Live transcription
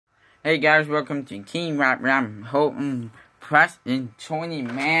Hey guys, welcome to Tonyironman. I'm hoping Preston,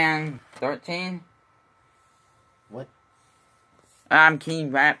 Tonyironman22. What? I'm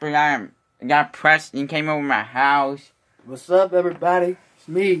King Rapper. I got Preston came over my house. What's up, everybody? It's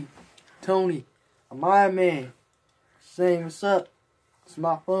me, Tony. I'm Iron Man. Saying what's up. It's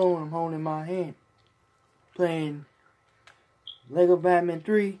my phone I'm holding in my hand. Playing Lego Batman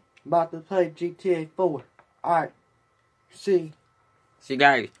 3. About to play GTA 4. Alright. See. So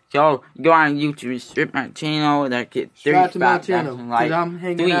guys, so go on YouTube, strip my channel, that get 30 Subscribe to my channel, because I'm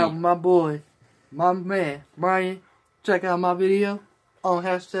hanging 3. out with my boy, my man, Brian. Check out my video on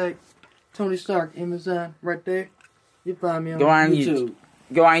hashtag Tony Stark Amazon right there. You find me on YouTube.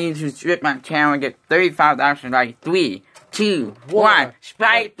 Go on YouTube, strip my channel, and get 35 like 3, 2, 1,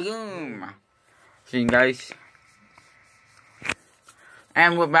 spike boom. See you guys.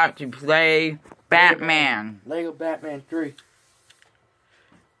 And we're about to play Batman. Lego Batman 3.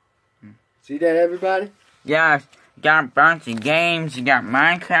 See that, everybody? Yeah, got a bunch of games. You got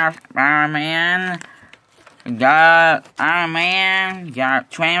Minecraft, Iron Man. You got Iron Man. You got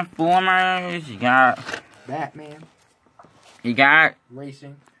Transformers. You got Batman. You got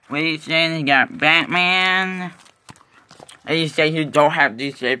Racing. You got Batman. And you say you don't have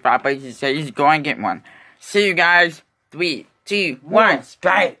DJ Pop, but you say you just go and get one. See you guys. 3, 2, 1.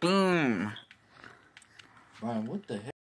 Spike boom. Brian, what the heck?